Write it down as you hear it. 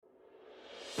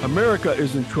America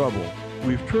is in trouble.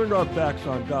 We've turned our backs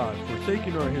on God,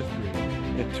 forsaken our history,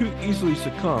 and too easily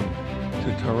succumb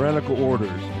to tyrannical orders.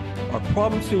 Our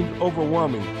problem seems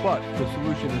overwhelming, but the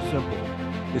solution is simple.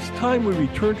 It's time we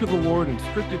return to the Lord in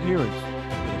strict adherence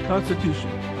to the Constitution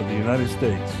of the United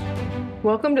States.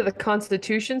 Welcome to the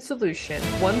Constitution Solution,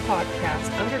 one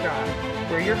podcast under God.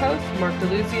 We're your hosts, Mark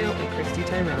DeLuzio and Christy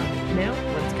Tyrone. Now,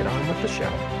 let's get on with the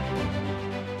show.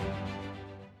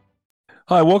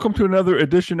 Hi, welcome to another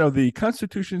edition of the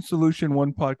Constitution Solution,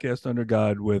 one podcast under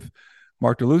God with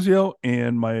Mark DeLuzio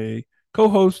and my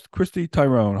co-host, Christy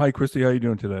Tyrone. Hi, Christy. How are you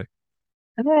doing today?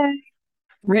 Hey.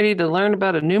 Ready to learn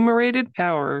about enumerated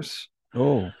powers.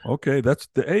 Oh, okay.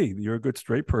 You're a good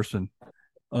straight person.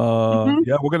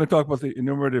 Yeah, we're going to talk about the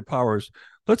enumerated powers.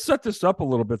 Let's set this up a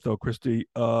little bit, though, Christy.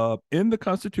 In the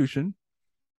Constitution,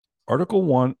 Article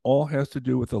 1 all has to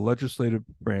do with the legislative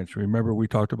branch. Remember, we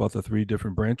talked about the three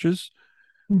different branches.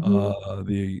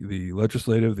 The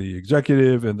legislative, the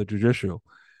executive, and the judicial.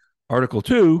 Article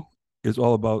 2 is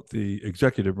all about the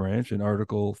executive branch, and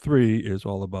Article 3 is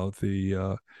all about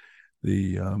the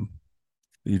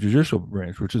judicial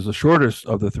branch, which is the shortest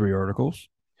of the three articles.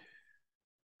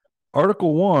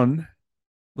 Article 1,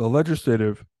 the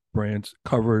legislative branch,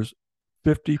 covers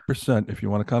 50%, if you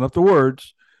want to count up the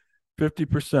words,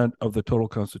 50% of the total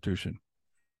Constitution.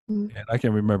 And I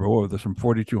can't remember, there's some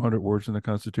 4,200 words in the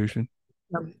Constitution.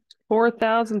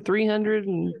 4,300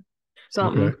 and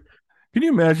something. Okay. Can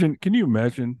you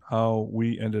imagine how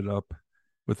we ended up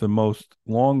with the most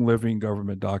long-living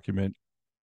government document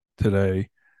today,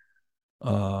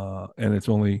 and it's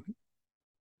only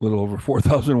a little over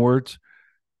 4,000 words?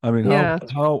 I mean,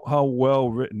 how well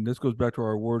written. This goes back to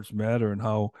our words matter and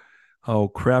how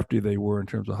crafty they were in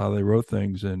terms of how they wrote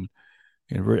things, and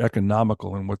very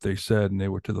economical in what they said, and they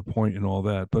were to the point and all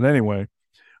that. But anyway,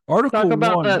 Article Talk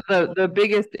about 1, the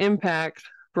biggest impact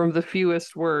from the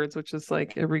fewest words, which is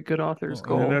like every good author's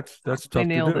goal. That's tough to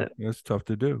do. It. That's tough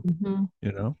to do.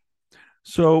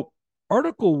 So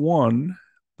Article 1,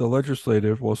 the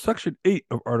legislative, Section 8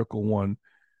 of Article 1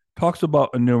 talks about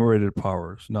enumerated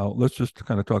powers. Now, let's just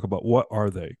kind of talk about what are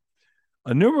they.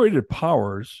 Enumerated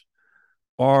powers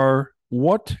are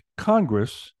what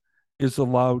Congress is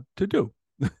allowed to do,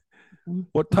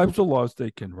 what types of laws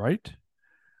they can write,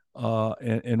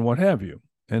 and what have you.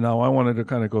 And now I wanted to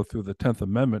kind of go through the 10th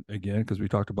Amendment again, because we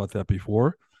talked about that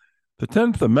before. The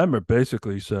 10th Amendment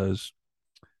basically says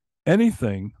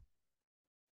anything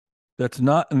that's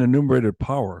not an enumerated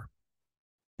power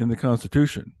in the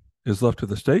Constitution is left to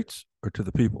the states or to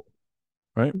the people,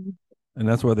 right? And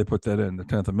that's why they put that in the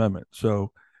 10th Amendment.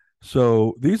 So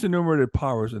these enumerated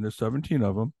powers, and there's 17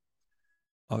 of them,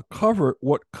 cover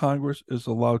what Congress is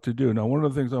allowed to do. Now, one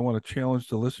of the things I want to challenge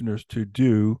the listeners to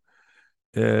do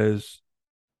as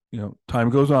time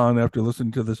goes on after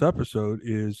listening to this episode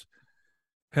is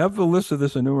have the list of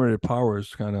this enumerated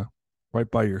powers kind of right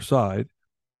by your side.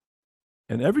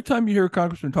 And every time you hear a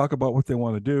congressman talk about what they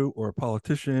want to do, or a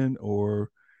politician,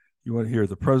 or you want to hear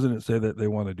the president say that they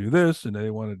want to do this and they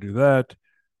want to do that,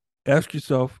 ask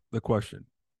yourself the question,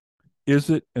 is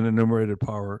it an enumerated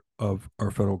power of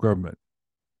our federal government?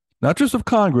 Not just of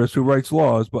Congress, who writes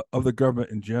laws, but of the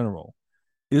government in general.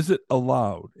 Is it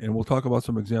allowed? And we'll talk about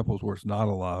some examples where it's not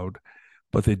allowed,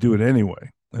 but they do it anyway.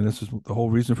 And this is the whole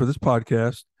reason for this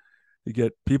podcast, to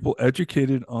get people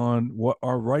educated on what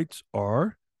our rights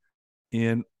are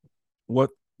and what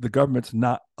the government's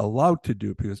not allowed to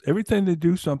do. Because every time they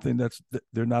do something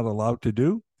they're not allowed to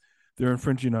do, they're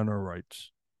infringing on our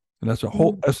rights. And that's the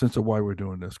whole essence of why we're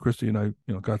doing this. Christy and I,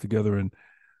 got together and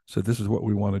said, this is what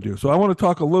we want to do. So I want to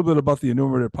talk a little bit about the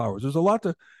enumerated powers. There's a lot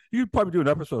you could probably do an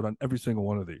episode on every single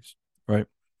one of these, right?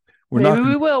 Maybe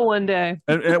we will one day.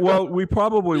 And we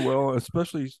probably will,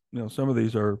 especially, some of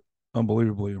these are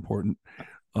unbelievably important.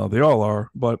 They all are.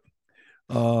 But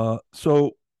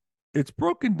so it's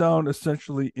broken down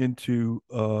essentially into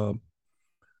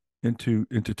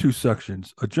two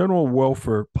sections: a general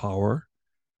welfare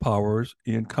powers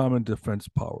and common defense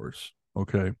powers.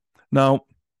 Okay. Now,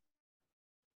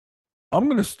 I'm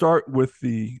going to start with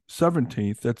the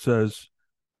 17th that says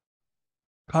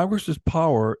Congress's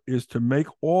power is to make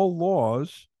all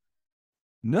laws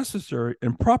necessary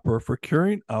and proper for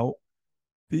carrying out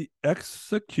the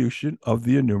execution of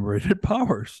the enumerated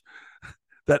powers.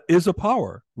 That is a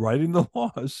power, writing the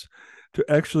laws to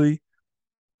actually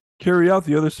carry out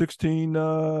the other 16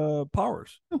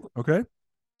 powers. Okay.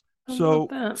 So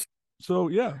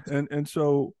yeah. And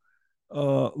so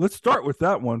let's start with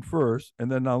that one first,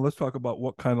 and then now let's talk about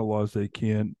what kind of laws they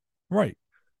can write.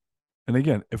 And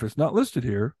again, if it's not listed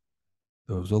here,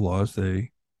 those are laws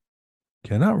they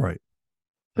cannot write.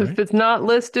 If right? it's not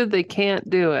listed, they can't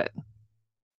do it.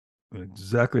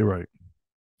 Exactly right.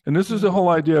 And this is the whole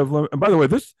Mhm. idea of and by the way,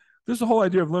 this is the whole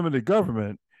idea of limited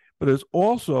government, but it's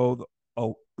also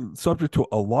a, subject to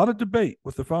a lot of debate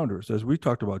with the founders, as we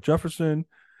talked about. Jefferson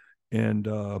and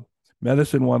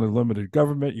Madison wanted limited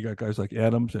government. You got guys like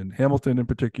Adams and Hamilton in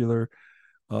particular.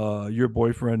 Your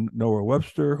boyfriend Noah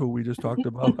Webster, who we just talked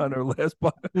about on our last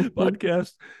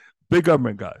podcast, big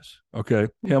government guys. Okay,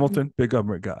 Hamilton, big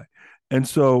government guy, and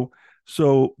so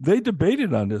they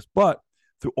debated on this, but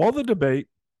through all the debate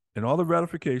and all the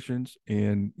ratifications,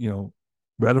 and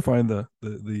ratifying the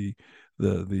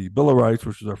Bill of Rights,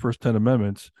 which is our first 10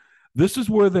 amendments, this is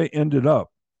where they ended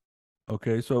up.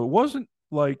 Okay, so it wasn't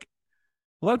like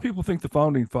a lot of people think the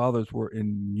founding fathers were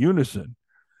in unison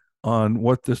on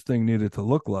what this thing needed to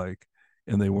look like,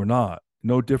 and they were not.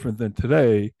 No different than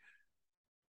today.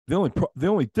 The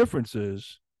only difference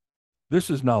is this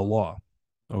is now law.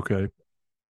 Okay,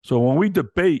 so when we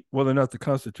debate whether or not the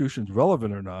Constitution is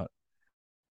relevant or not,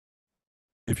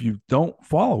 if you don't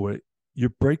follow it, you're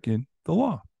breaking the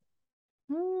law.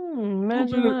 A little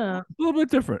Imagine bit, a that. little bit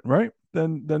different, right?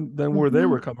 Than where they Hmm.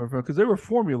 were coming from, because they were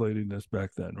formulating this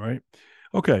back then, right?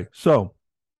 Okay, so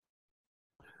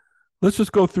let's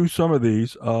just go through some of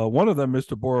these. One of them is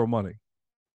to borrow money.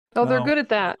 Oh, they're Now, good at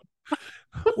that.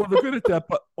 well, they're good at that,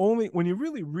 but only when you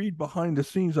really read behind the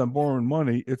scenes on borrowing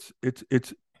money, it's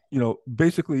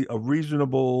basically a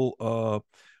reasonable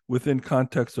within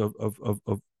context of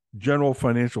general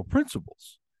financial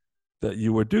principles that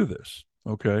you would do this.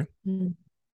 Okay, Mm.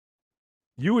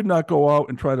 you would not go out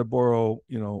and try to borrow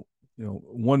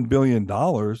 $1 billion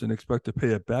and expect to pay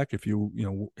it back if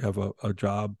you have a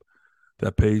job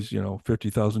that pays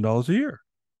 $50,000 a year.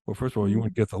 Well, first of all, you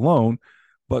wouldn't get the loan,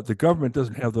 but the government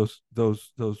doesn't have those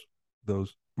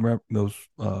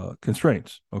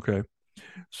constraints. Okay,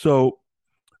 so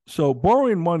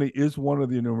borrowing money is one of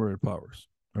the enumerated powers.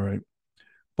 All right,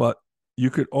 but you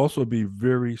could also be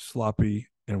very sloppy,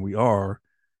 and we are,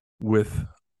 with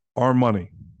our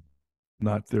money,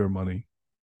 not their money,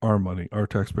 our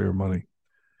taxpayer money.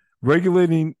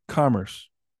 Regulating commerce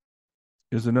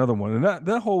is another one, and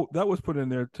that was put in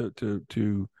there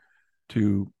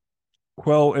to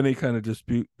quell any kind of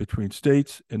dispute between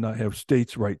states and not have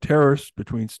states write tariffs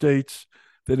between states.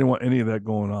 They didn't want any of that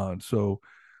going on. So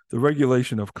the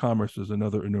regulation of commerce is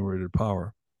another enumerated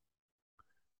power.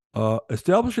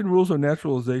 Establishing rules of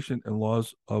naturalization and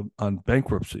laws on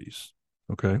bankruptcies.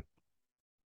 Okay.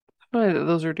 Funny that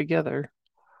those are together.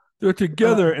 They're Uh,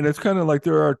 together, and it's kind of like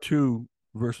there are two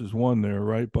versus one there,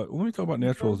 right? But let me talk about mhm.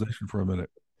 naturalization for a minute.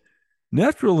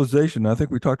 Naturalization, I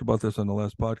think we talked about this on the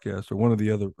last podcast or one of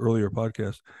the other earlier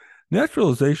podcasts.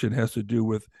 Naturalization has to do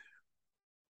with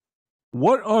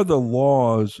what are the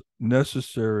laws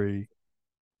necessary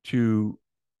to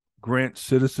grant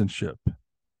citizenship.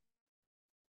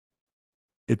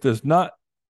 It does not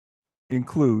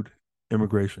include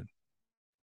immigration.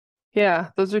 Yeah,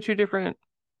 those are two different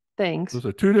things. Those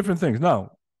are two different things.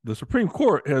 Now, the Supreme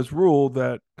Court has ruled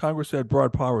that Congress had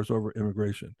broad powers over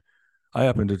immigration. I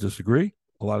happen to disagree.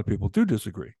 A lot of people do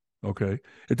disagree. Okay.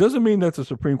 It doesn't mean that the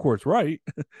Supreme Court's right.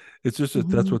 It's just that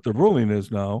that's Mhm. what the ruling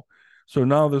is now. So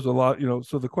now there's a lot,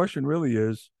 so the question really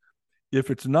is, if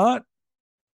it's not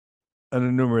an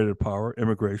enumerated power,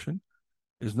 immigration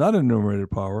is not an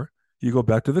enumerated power, you go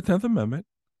back to the 10th Amendment,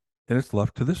 and it's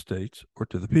left to the states or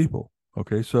to the people.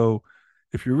 Okay. So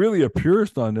if you're really a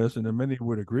purist on this, and many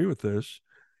would agree with this,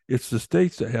 it's the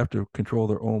states that have to control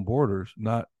their own borders,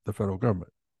 not the federal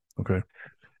government. Okay.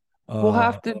 We'll Uh,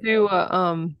 have to do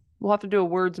a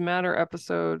words matter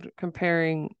episode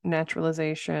comparing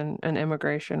naturalization and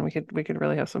immigration. We could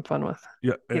really have some fun with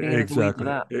yeah, getting into the weeds of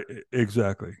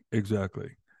exactly. that.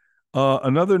 Exactly.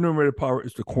 Another enumerated power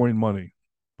is to coin money.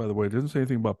 By the way, it doesn't say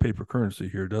anything about paper currency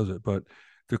here, does it? But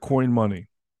to coin money,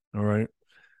 all right.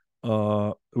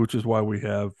 Which is why we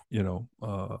have,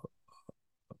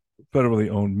 federally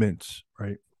owned mints,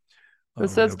 right? It We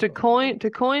says have to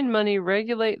coin money,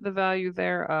 regulate the value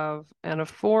thereof, and a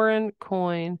foreign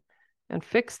coin, and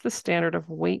fix the standard of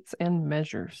weights and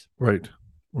measures. right,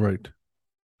 right.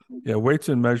 Yeah, weights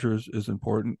and measures is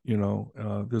important.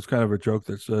 There's kind of a joke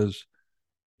that says,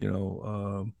 you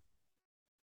know,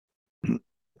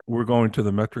 we're going to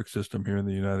the metric system here in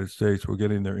the United States. We're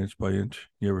getting there inch by inch.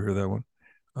 You ever hear that one?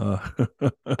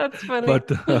 That's funny. But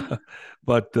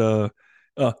but the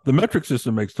metric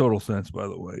system makes total sense, by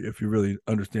the way, if you really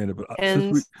understand it. But since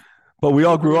we Tens but we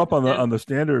all grew equals up on the 10.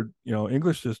 standard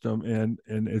English system, and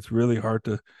it's really hard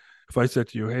to. If I said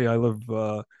to you, "Hey, I live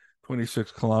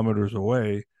 26 kilometers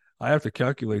away," I have to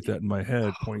calculate that in my head,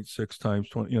 zero point 0.6 times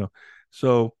 20.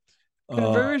 So uh,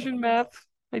 Conversion math.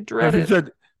 I if dread you it.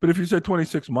 said But if you said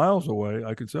 26 miles away,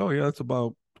 I could say, oh yeah, that's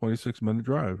about 26-minute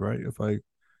drive, right? If I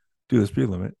do the speed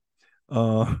limit.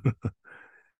 Uh,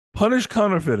 punish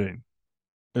counterfeiting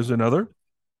is another.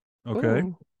 Okay.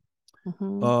 Ooh.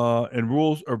 Hmm. And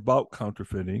rules about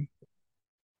counterfeiting.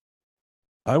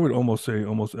 I would almost say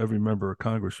almost every member of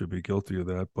Congress should be guilty of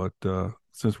that. But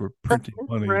since we're printing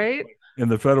money Right. in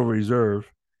the Federal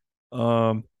Reserve,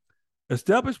 um,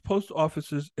 establish post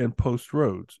offices and post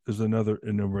roads is another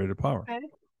enumerated power. Okay.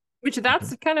 Which Okay.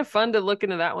 that's kind of fun to look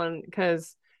into that one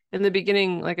because in the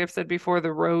beginning, like I've said before,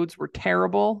 the roads were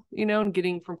terrible, and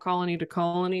getting from colony to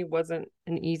colony wasn't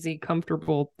an easy,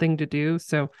 comfortable thing to do.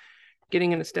 So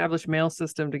getting an established mail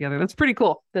system together, that's pretty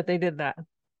cool that they did that.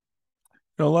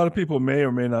 Now, a lot of people may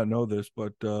or may not know this,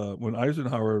 but when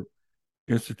Eisenhower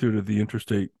instituted the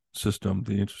interstate system,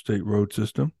 the interstate road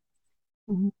system,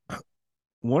 Mhm.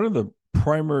 one of the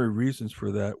primary reasons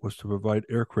for that was to provide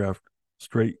aircraft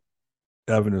straight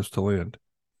avenues to land.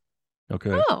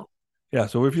 Okay. Oh, Yeah.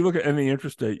 So if you look at any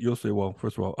interstate, you'll say, well,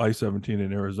 first of all, I-17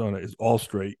 in Arizona is all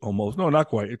straight almost. No, not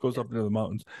quite. It goes up into the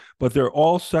mountains, but they're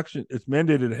all sections. It's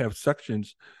mandated to have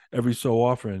sections every so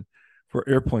often for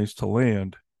airplanes to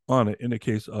land on it in the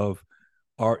case of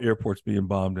our airports being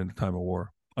bombed in the time of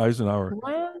war. Eisenhower,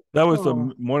 what? that was the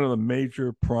Oh, one of the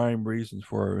major prime reasons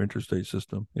for our interstate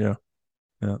system. Yeah.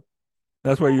 Yeah.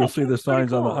 That's why you'll see the that's pretty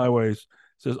signs on the cool. highways. It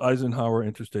says Eisenhower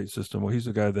Interstate System. Well, he's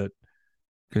the guy that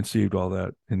conceived all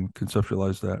that and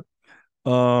conceptualized that.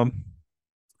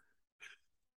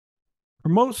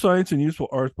 Promote science and useful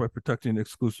arts by protecting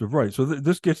exclusive rights. So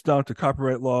this gets down to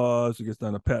copyright laws, it gets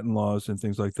down to patent laws and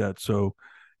things like that. So,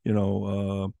 you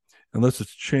know, unless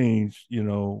it's changed,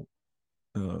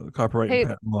 copyright and Hey,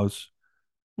 patent laws.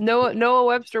 Noah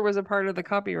Webster was a part of the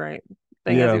copyright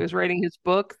thing as he Yeah, was writing his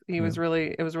book. yeah. It was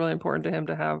really important to him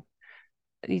to have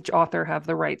each author have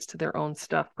the rights to their own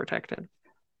stuff protected.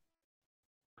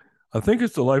 I think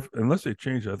it's the life, unless they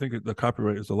change it. I think the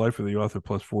copyright is the life of the author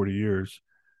plus 40 years.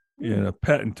 Hmm. And a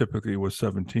patent typically was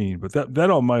 17, but that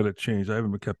all might have changed. I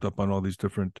haven't been kept up on all these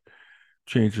different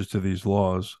changes to these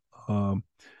laws.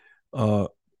 Uh,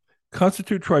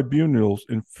 constitute tribunals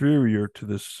inferior to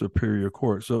the superior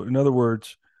court. So, in other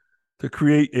words, to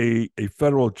create a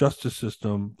federal justice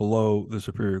system below the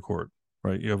superior court,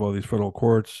 right? You have all these federal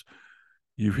courts.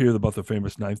 You hear about the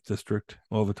famous Ninth District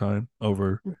all the time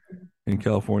over in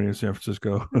California and San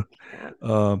Francisco. Yeah.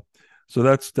 um, so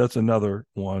that's another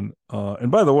one. And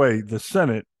by the way, the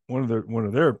Senate, one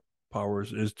of their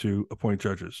powers is to appoint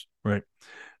judges, right?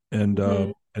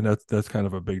 Mhm. And that's kind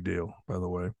of a big deal, by the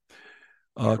way.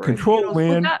 Control Tribunals.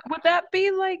 land. Would that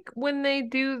be like when they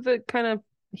do the kind of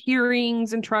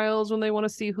hearings and trials when they want to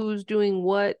see who's doing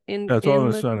what Yeah, it's all in in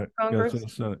the the Senate. Yeah, it's in Congress? the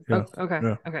Senate. Oh, Yeah, okay.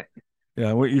 yeah, Okay.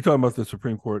 yeah. Well, you're talking about the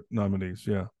Supreme Court nominees.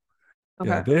 Yeah,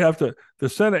 yeah. Okay. They have to. The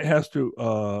Senate has to.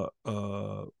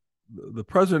 The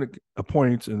president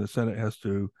appoints, and the Senate has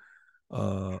to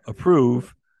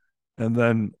approve, and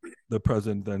then the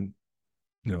president then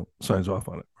signs off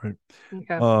on it, right?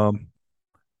 Okay. Um,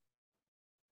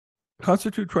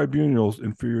 constitute tribunals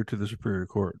inferior to the superior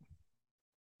court.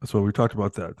 That's what we talked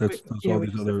about. That's Yeah, all we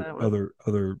these just said other that one.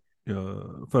 other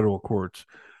federal courts.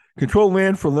 Control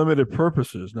land for limited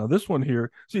purposes. Now this one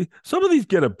here, see, some of these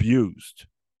get abused,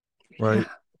 Yeah. right?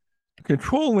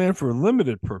 Control land for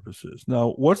limited purposes.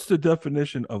 Now, what's the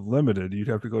definition of limited? You'd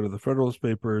have to go to the Federalist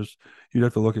Papers. You'd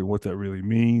have to look at what that really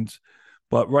means.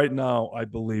 But right now, I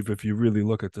believe if you really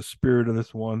look at the spirit of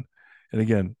this one, and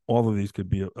again, all of these could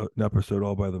be an episode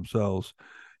all by themselves,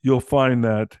 you'll find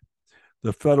that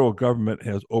the federal government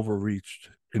has overreached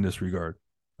in this regard.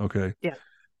 Okay. Yeah.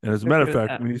 And as a I matter agree of with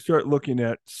fact, that. when you start looking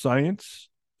at science,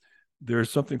 there's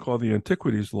something called the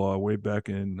Antiquities Law way back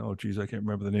in, oh, geez, I can't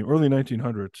remember the name, early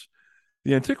 1900s.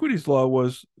 The Antiquities Law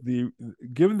was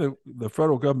giving the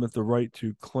federal government the right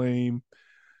to claim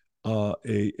a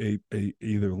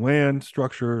either land,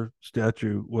 structure,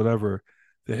 statue, whatever.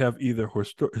 They have either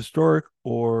historic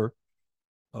or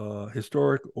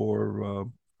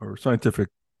scientific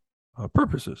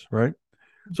purposes, right?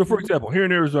 So, for Mhm. example, here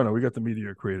in Arizona, we got the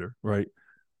meteor crater, right?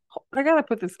 I gotta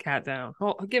put this cat down.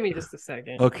 Give me just a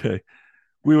second. Okay,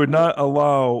 we would not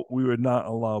allow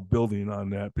building on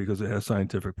that because it has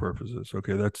scientific purposes.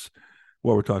 Okay, that's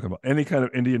what we're talking about. Any kind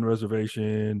of Indian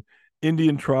reservation,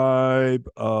 Indian tribe,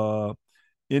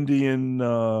 Indian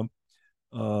or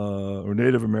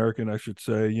Native American, I should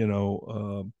say,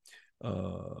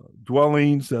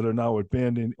 dwellings that are now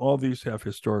abandoned. All these have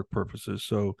historic purposes,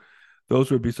 so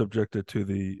those would be subjected to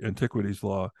the antiquities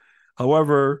law.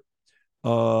 However,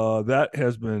 that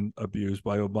has been abused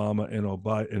by Obama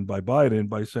and by Biden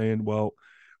by saying, well,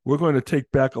 we're going to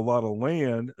take back a lot of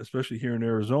land, especially here in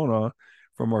Arizona,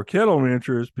 from our cattle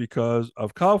ranchers because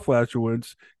of cow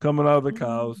flatulence coming out of the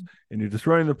cows, and you're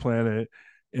destroying the planet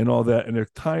and all that. And they're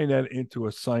tying that into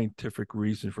a scientific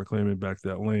reason for claiming back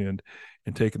that land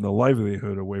and taking the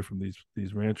livelihood away from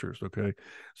these ranchers. Okay,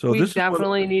 so We this is what.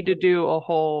 definitely need to do a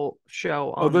whole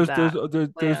show Oh, on that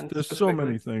land there's so specifically.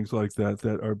 many things like that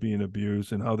that are being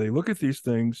abused, and how they look at these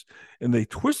things and they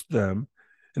twist them.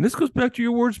 And this goes back to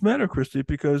your words matter, Christy,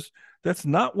 because that's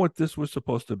not what this was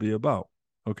supposed to be about.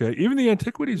 Okay, even the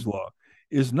antiquities law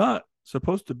is not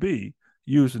supposed to be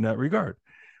used in that regard.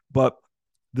 But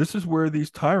this is where these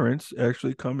tyrants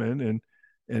actually come in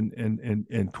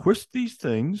and twist these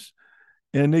things,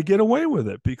 and they get away with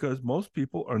it because most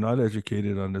people are not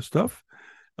educated on this stuff.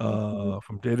 Mhm.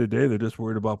 From day to day, they're just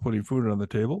worried about putting food on the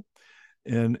table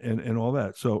and all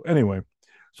that. So anyway,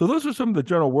 so those are some of the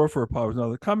general warfare powers. Now,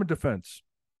 the common defense: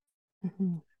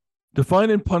 Mhm. define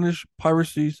and punish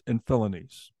piracies and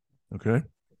felonies. Okay,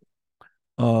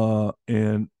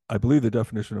 and I believe the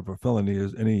definition of a felony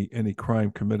is any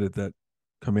crime committed that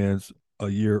commands a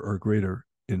year or greater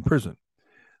in prison.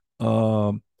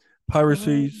 Um,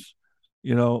 Piracies,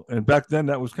 and back then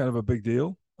that was kind of a big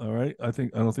deal. All right, I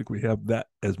don't think we have that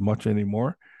as much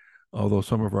anymore, although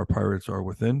some of our pirates are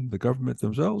within the government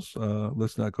themselves.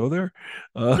 Let's not go there.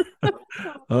 Uh, Probably.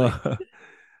 uh,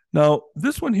 Now,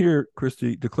 this one here,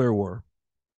 Christy, declare war,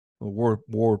 the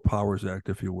War Powers Act,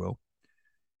 if you will.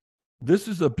 This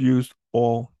is abused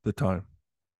all the time.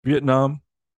 Vietnam,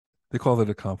 they call it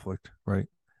a conflict, right?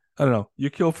 I don't know.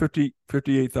 You kill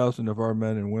 58,000 of our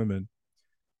men and women.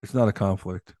 It's not a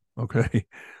conflict, okay?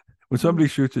 When somebody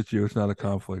shoots at you, it's not a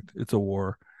conflict. It's a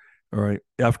war, all right?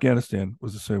 Afghanistan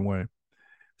was the same way.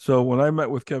 So when I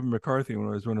met with Kevin McCarthy when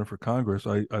I was running for Congress,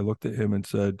 I looked at him and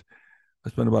said, I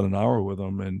spent about an hour with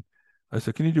him, and I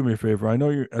said, "Can you do me a favor? I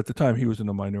know you're at the time he was in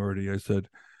the minority." I said,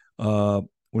 uh,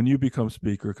 "When you become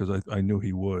speaker, because I knew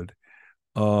he would,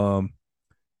 um,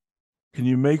 can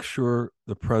you make sure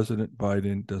the President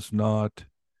Biden does not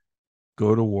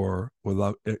go to war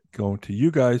without it going to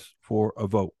you guys for a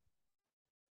vote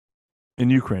in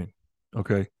Ukraine,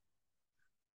 okay,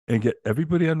 and get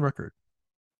everybody on record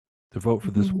to vote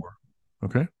for this Mhm. war,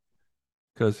 okay?"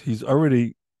 Because he's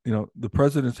already, the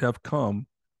presidents have come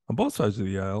on both sides of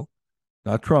the aisle.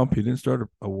 Not Trump; he didn't start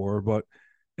a war, but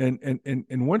and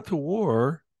went to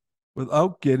war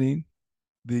without getting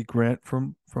the grant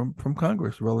from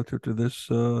Congress relative to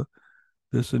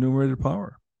this enumerated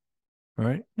power.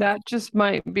 Right? That just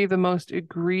might be the most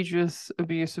egregious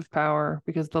abuse of power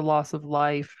because the loss of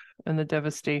life and the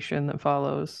devastation that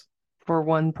follows for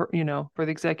for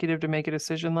the executive to make a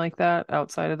decision like that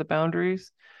outside of the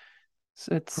boundaries.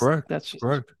 So Correct. that's just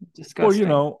Correct. Well, disgusting.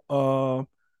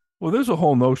 there's a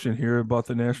whole notion here about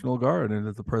the National Guard and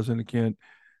that the president can't,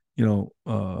 you know,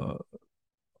 uh,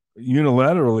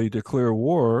 unilaterally declare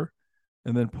war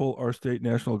and then pull our state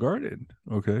National Guard in.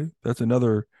 Okay, that's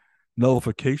another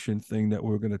nullification thing that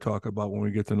we're going to talk about when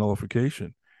we get to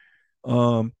nullification.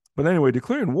 But anyway,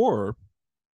 declaring war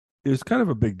is kind of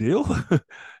a big deal,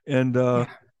 and Yeah.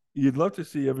 you'd love to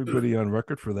see everybody on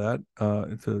record for that,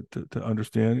 to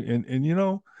understand.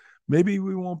 And maybe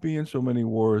we won't be in so many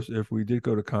wars if we did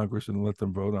go to Congress and let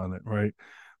them vote on it, right?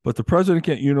 But the president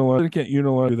can't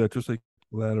unilaterally do that, just like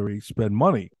unilaterally spend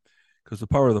money, because the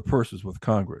power of the purse is with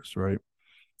Congress, right?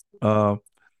 Uh,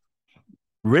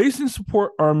 Raise and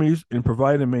support armies and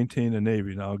provide and maintain a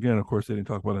navy. Now, again, of course, they didn't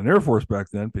talk about an air force back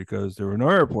then because there were no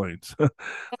airplanes.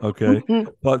 Okay,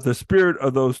 but the spirit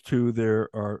of those two there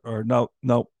are now.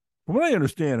 From what I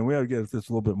understand, and we have to get at this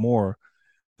a little bit more,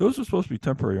 those are supposed to be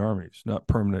temporary armies, not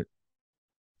permanent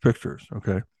fixtures.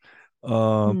 Okay,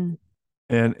 um,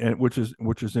 Mm. and which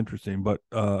is interesting, but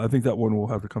I think that one we'll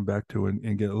have to come back to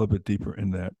and get a little bit deeper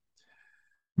in that.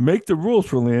 Make the rules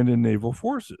for land and naval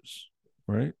forces,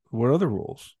 right? What other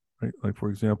rules, right? Like, for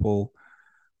example,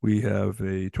 we have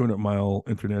a 200-mile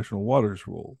international waters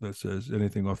rule that says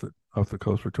anything off the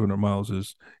coast for 200 miles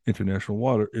is international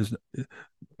water. Is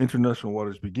international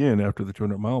waters begin after the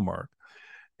 200-mile mark,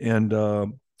 and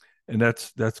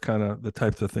that's kind of the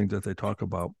types of things that they talk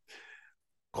about.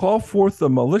 Call forth the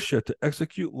militia to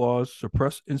execute laws,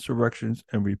 suppress insurrections,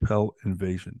 and repel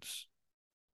invasions.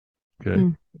 Okay.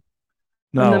 Mm.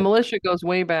 And the Now, militia goes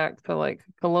way back to like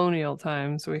colonial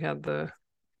times. We had the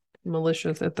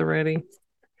militias at the ready.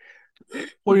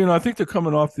 well, I think they're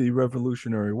coming off the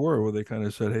Revolutionary War where they kind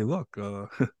of said, "Hey, look,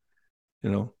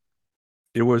 you know,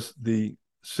 it was the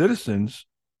citizens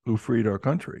who freed our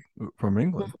country from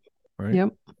England, right?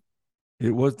 Yep.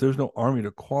 There's no army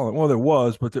to call it. Well, there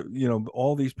was, but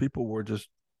all these people were just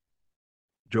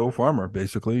Joe Farmer,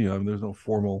 basically. There's no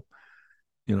formal,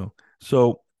 you know.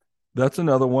 So that's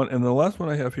another one. And the last one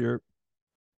I have here: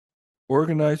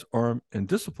 organize, arm, and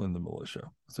discipline the militia.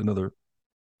 That's another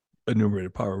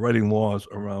enumerated power, writing laws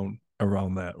around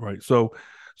that, right? So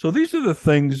these are the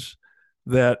things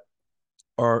that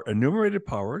are enumerated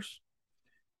powers,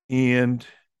 and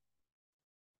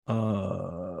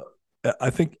I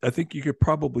think you could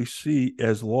probably see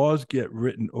as laws get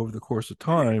written over the course of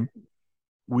time,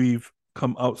 we've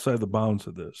come outside the bounds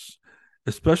of this,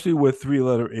 especially with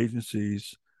three-letter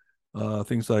agencies,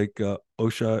 things like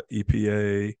OSHA,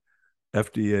 EPA,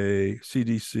 FDA,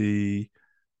 CDC,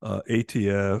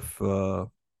 ATF,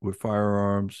 with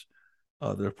firearms,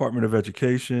 the Department of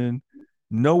Education.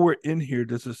 Nowhere in here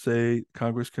does it say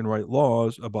Congress can write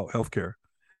laws about healthcare.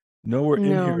 Nowhere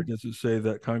in here No. does it say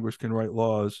that Congress can write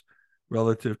laws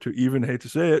relative to, even hate to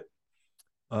say it,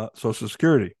 Social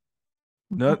Security.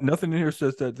 No, nothing in here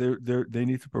says that they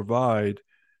need to provide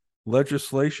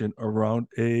legislation around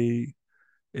a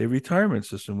retirement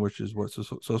system, which is what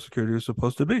Social Security is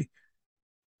supposed to be.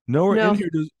 No.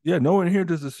 Nowhere in here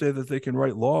does it say that they can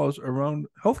write laws around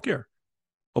healthcare.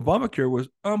 Obamacare was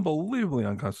unbelievably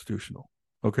unconstitutional.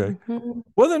 Okay. Mm-hmm.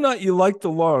 Whether or not you like the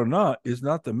law or not is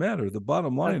not the matter. The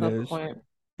bottom That's line not the is, point.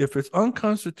 if it's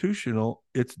unconstitutional,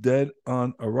 it's dead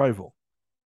on arrival.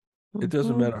 It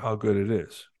doesn't Mm-hmm. matter how good it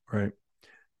is, right?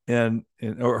 And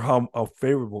or how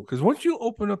favorable. Because once you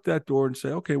open up that door and say,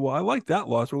 okay, well, I like that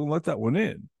law, so we'll let that one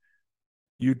in,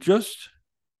 you just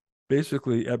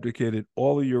basically abdicated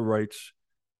all of your rights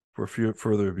for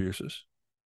further abuses.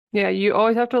 Yeah, you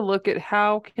always have to look at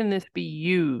how can this be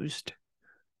used,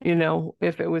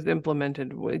 if it was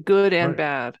implemented, good and Right.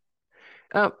 bad.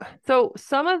 Um, so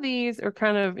some of these are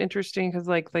kind of interesting because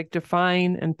like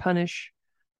define and punish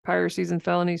piracies and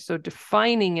felonies. So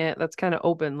defining it, that's kind of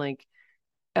open, like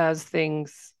as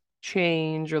things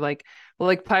change or like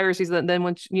piracies. Then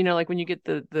once like when you get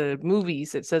the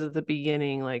movies, it says at the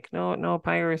beginning like no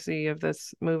piracy of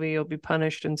this movie, you'll be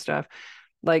punished and stuff.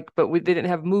 Like, but they didn't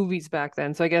have movies back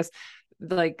then, so I guess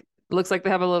like looks like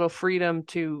they have a little freedom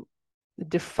to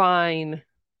define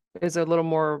is a little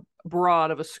more broad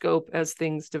of a scope as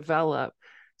things develop.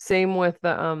 Same with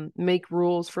the make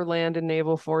rules for land and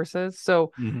naval forces.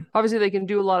 So Mm-hmm. obviously they can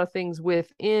do a lot of things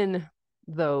within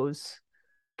those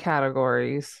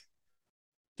categories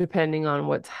depending on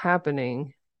what's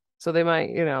happening. So they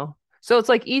might, so it's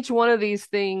like each one of these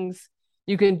things,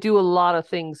 you can do a lot of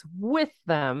things with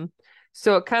them.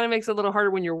 So it kind of makes it a little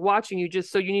harder when you're watching. You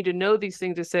need to know these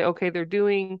things to say, okay, they're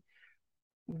doing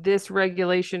this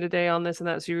regulation today on this and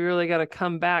that. So you really got to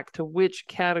come back to which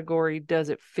category does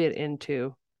it fit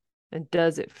into, and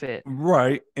does it fit?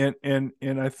 Right. And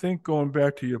I think, going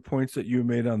back to your points that you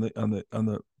made on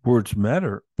the Words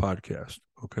Matter podcast,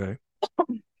 okay,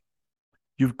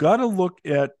 you've got to look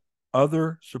at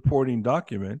other supporting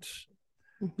documents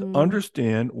to Mm-hmm.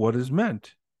 understand what is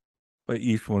meant by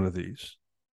each one of these.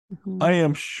 I Mm-hmm.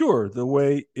 am sure the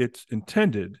way it's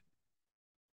intended,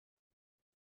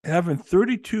 having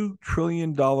 $32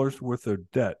 trillion worth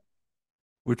of debt,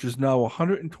 which is now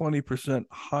 120%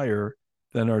 higher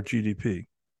than our GDP,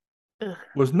 Ugh,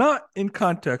 was not in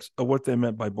context of what they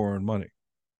meant by borrowing money.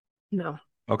 no.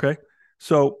 Okay.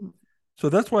 So so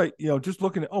that's why, just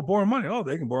looking at, borrow money. Oh,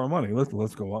 they can borrow money.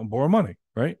 Let's go out and borrow money,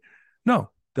 right? No,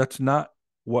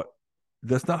 what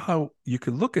that's not how you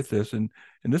can look at this. And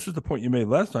this is the point you made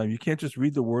last time. You can't just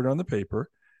read the word on the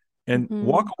paper and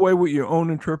walk Mm-hmm. away with your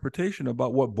own interpretation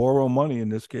about what borrow money in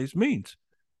this case means.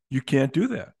 You can't do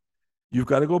that. You've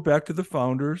got to go back to the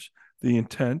founders, the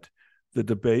intent, the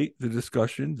debate, the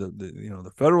discussion,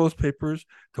 the Federalist Papers,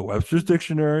 to Webster's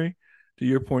Dictionary, to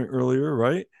your point earlier,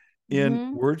 right? And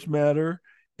Mm-hmm. words matter,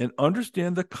 and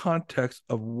understand the context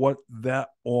of what that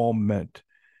all meant.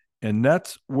 And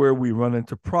that's where we run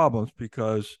into problems,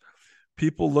 because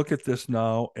people look at this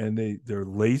now and they're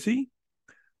lazy.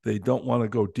 They don't want to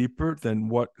go deeper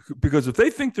than because if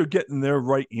they think they're getting their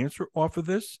right answer off of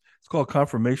this, it's called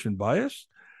confirmation bias.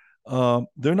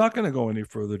 They're not going to go any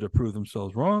further to prove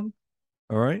themselves wrong.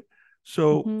 All right.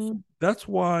 So Mm-hmm. that's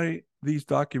why these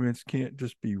documents can't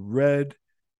just be read,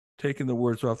 taking the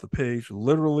words off the page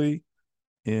literally,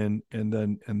 and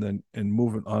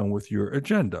moving on with your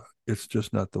agenda. It's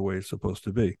just not the way it's supposed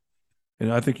to be.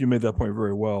 And I think you made that point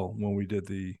very well when we did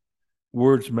the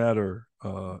Words Matter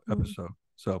episode.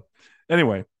 So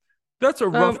anyway, that's a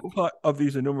rough Um, cut of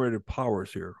these enumerated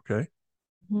powers here. Okay.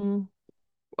 mhm.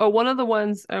 Oh, one of the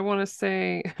ones I want to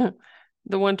say,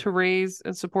 the one to raise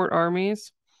and support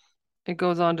armies, it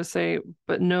goes on to say,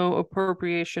 but no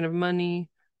appropriation of money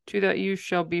to that use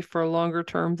shall be for a longer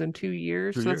term than 2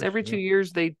 years. Two So that's years. every Yeah. 2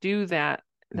 years they do that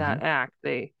Mm-hmm. act.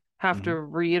 They have Mm-hmm. to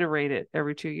reiterate it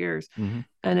every 2 years. Mm-hmm.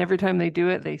 And every time they do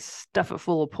it, they stuff it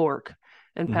full of pork.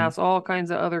 and Mhm. pass all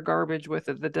kinds of other garbage with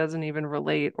it that doesn't even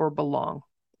relate or belong.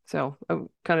 So I've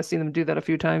kind of seen them do that a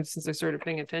few times since I started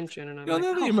paying attention, and I'm You know, like,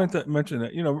 now that you oh, mention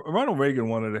that, Ronald Reagan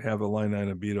wanted to have a line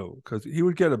item veto because he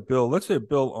would get a bill, let's say a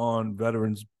bill on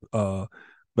veterans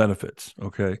benefits,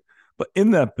 okay? But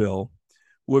in that bill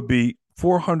would be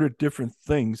 400 different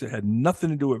things that had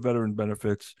nothing to do with veteran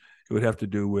benefits. It would have to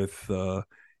do with, you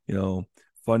know,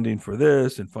 funding for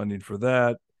this and funding for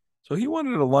that. So he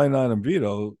wanted a line item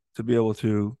veto to be able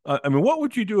to. I mean, what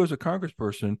would you do as a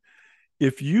congressperson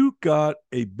if you got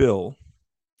a bill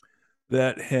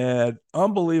that had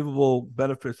unbelievable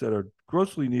benefits that are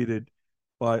grossly needed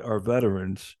by our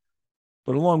veterans,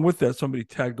 but along with that, somebody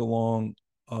tagged along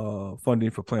funding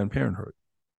for Planned Parenthood?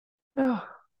 oh.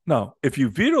 Now, if you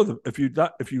veto the,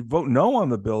 if you vote no on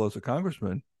the bill as a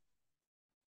congressman,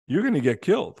 you're going to get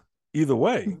killed either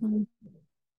way. Mhm.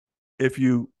 If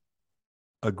you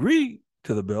agree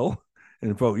to the bill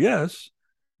and vote yes,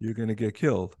 you're going to get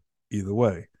killed either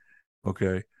way.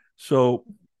 Okay, so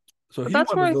But he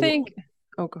that's where wanted I to. think.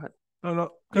 Oh, go ahead. No, no,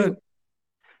 good. You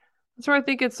That's where I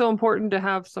think it's so important to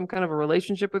have some kind of a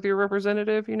relationship with your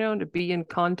representative, and to be in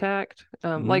contact.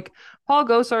 Mm-hmm. Like Paul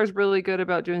Gosar is really good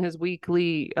about doing his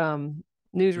weekly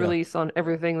news Yeah, release on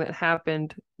everything that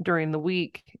happened during the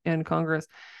week in Congress.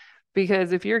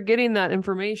 Because if you're getting that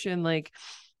information, like,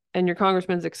 and your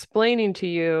congressman's explaining to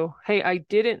you, hey, I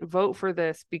didn't vote for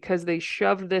this because they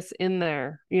shoved this in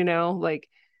there, like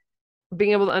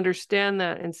being able to understand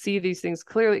that and see these things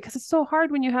clearly, because it's so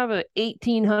hard when you have a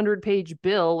 1,800 page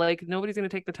bill. Like, nobody's going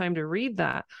to take the time to read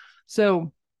that.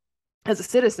 So as a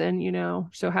citizen,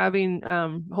 so having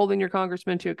holding your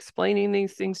congressman to explaining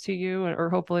these things to you, or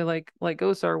hopefully like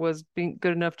Gosar was being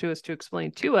good enough to us to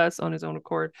explain to us on his own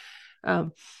accord. I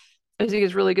think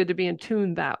it's really good to be in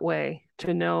tune that way,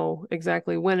 to know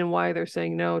exactly when and why they're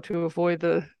saying no, to avoid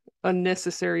the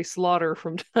unnecessary slaughter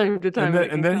from time to and time,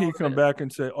 and then it can he come come. back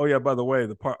and say, "Oh yeah, by the way,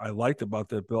 the part I liked about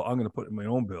that bill, I'm going to put in my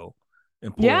own bill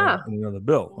and pull that Yeah. out in another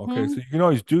bill." Okay, Mm-hmm. so you can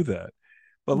always do that.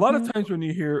 But a lot of Mm-hmm. times when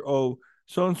you hear, "Oh,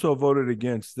 so and so voted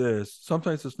against this,"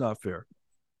 sometimes it's not fair.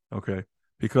 Okay,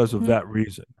 because of Mm-hmm. that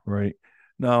reason, right?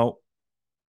 Now,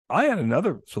 I had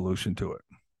another solution to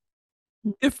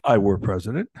it. If I were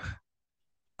president,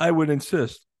 I would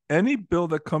insist any bill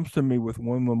that comes to me with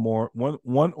one or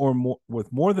more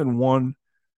with more than one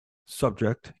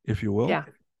subject, if you will, Yeah.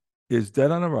 is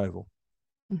dead on arrival.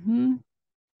 Mm-hmm.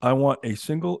 I want a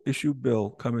single issue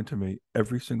bill coming to me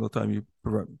every single time you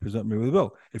present me with a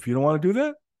bill. If you don't want to do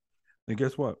that, then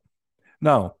guess what?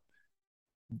 Now,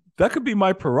 that could be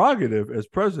my prerogative as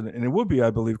president, and it would be,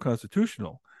 I believe,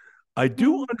 constitutional. I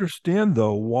do Mm-hmm. understand,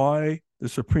 though, why the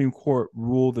Supreme Court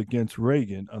ruled against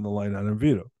Reagan on the line item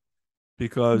veto.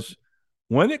 Because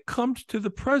when it comes to the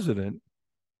president,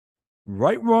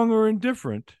 right, wrong, or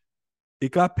indifferent,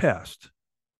 it got passed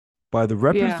by the Yeah.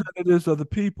 representatives of the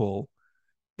people,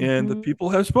 and the Mm-hmm. people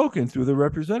have spoken through the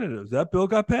representatives. That bill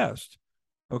got passed.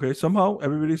 Okay, somehow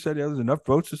everybody said, yeah, there's enough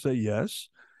votes to say yes,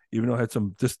 even though it had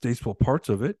some distasteful parts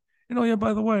of it. And oh, yeah,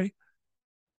 by the way,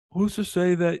 who's to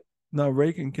say that now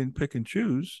Reagan can pick and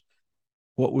choose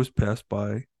what was passed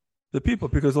by the people?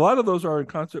 Because a lot of those are in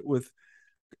concert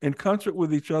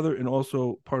with each other and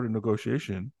also part of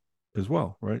negotiation as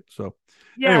well, right? So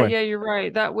Yeah, anyway, yeah, you're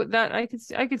right. That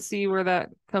I could see where that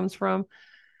comes from.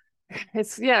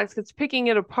 It's picking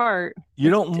it apart. you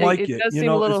It's don't it, like it it, does seem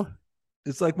a little.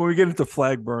 it's like when we get into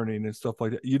flag burning and stuff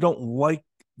like that. You don't like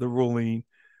the ruling,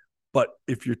 but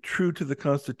if you're true to the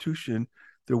Constitution,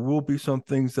 there will be some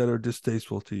things that are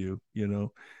distasteful to you, and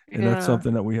that's Yeah.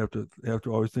 something that we have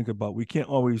to always think about. We can't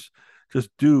always just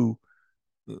do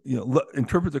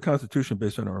interpret the Constitution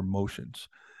based on our emotions.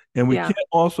 And we Yeah. can't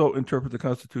also interpret the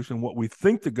Constitution what we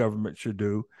think the government should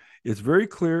do. It's very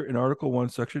clear in Article 1,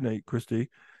 Section 8, Christie,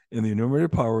 in the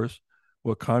enumerated powers,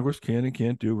 what Congress can and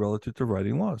can't do relative to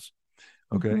writing laws.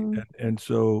 Okay. Mm-hmm. And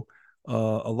so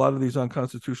a lot of these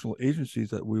unconstitutional agencies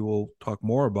that we will talk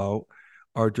more about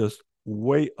are just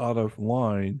way out of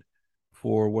line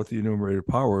for what the enumerated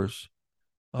powers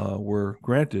were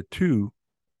granted to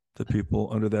the people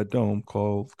under that dome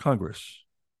called Congress.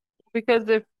 Because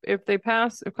if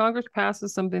Congress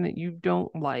passes something that you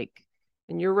don't like,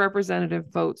 and your representative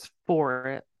votes for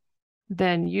it,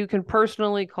 then you can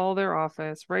personally call their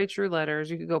office, write your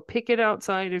letters. You can go pick it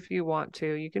outside if you want to.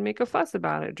 You can make a fuss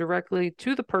about it directly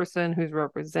to the person who's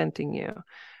representing you.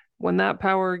 When that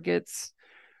power gets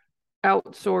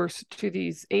outsourced to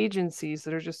these agencies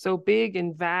that are just so big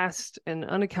and vast and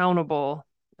unaccountable,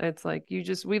 it's like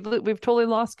we've totally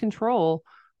lost control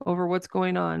over what's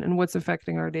going on and what's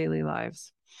affecting our daily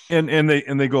lives. And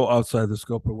they go outside the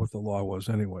scope of what the law was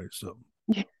anyway. So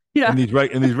Yeah. And these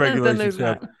Then regulations there's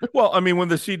have, that. well, I mean, when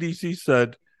the CDC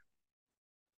said,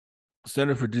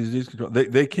 Center for Disease Control,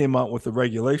 they came out with a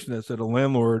regulation that said a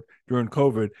landlord during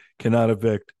COVID cannot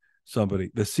evict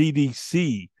somebody. The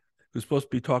CDC was supposed to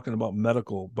be talking about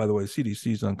medical. By the way,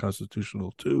 CDC is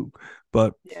unconstitutional too,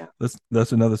 but Yeah.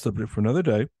 that's another subject for another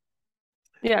day.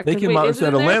 Yeah, They because came wait, out and is it said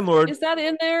in a there? landlord. Is that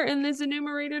in there in this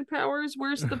enumerated powers?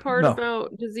 Where's the part No, about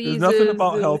there's nothing diseases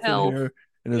about and health in health? here,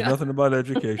 and there's Yeah. nothing about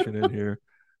education in here.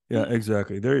 Yeah,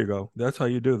 exactly. There you go. That's how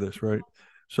you do this, right?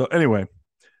 So anyway,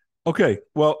 okay.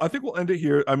 Well, I think we'll end it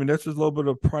here. I mean, that's just a little bit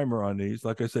of primer on these.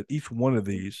 Like I said, each one of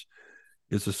these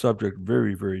is a subject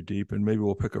very, very deep, and maybe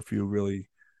we'll pick a few really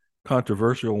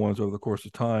controversial ones over the course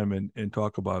of time and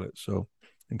talk about it. So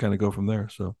and kind of go from there.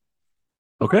 So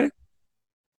okay.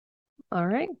 All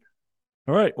right.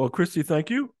 All right. Well, Christy, thank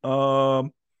you.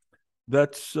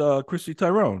 That's Christy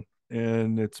Tyrone,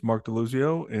 and it's Mark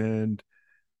DeLuzio, and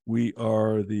we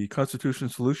are the Constitution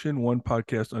Solution, one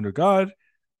podcast under God.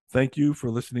 Thank you for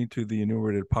listening to the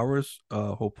Enumerated Powers.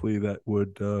 Hopefully, that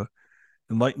would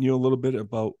enlighten you a little bit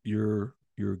about your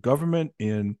government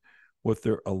and what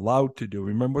they're allowed to do.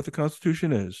 Remember what the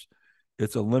Constitution is.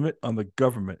 It's a limit on the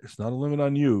government. It's not a limit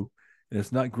on you, and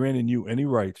it's not granting you any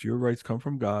rights. Your rights come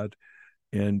from God,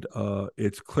 and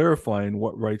it's clarifying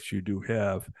what rights you do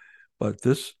have. But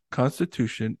this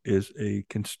Constitution is a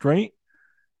constraint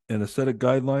and a set of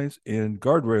guidelines and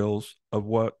guardrails of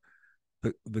what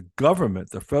the government,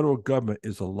 the federal government,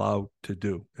 is allowed to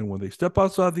do. And when they step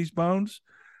outside these bounds,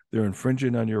 they're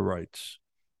infringing on your rights.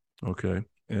 Okay.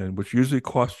 And which usually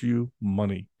costs you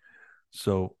money.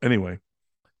 So, anyway,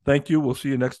 thank you. We'll see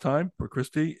you next time for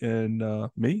Christy and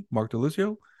me, Mark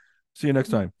DeLuzio. See you next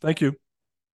time. Thank you.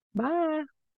 Bye.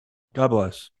 God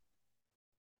bless.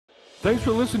 Thanks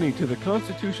for listening to the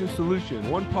Constitution Solution,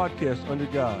 one podcast under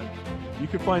God. You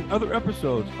can find other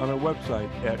episodes on our website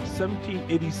at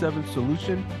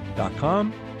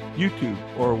 1787solution.com,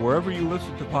 YouTube, or wherever you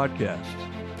listen to podcasts.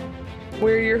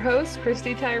 We're your hosts,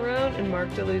 Christy Tyrone and Mark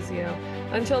DeLuzio.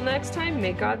 Until next time,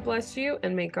 may God bless you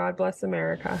and may God bless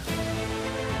America.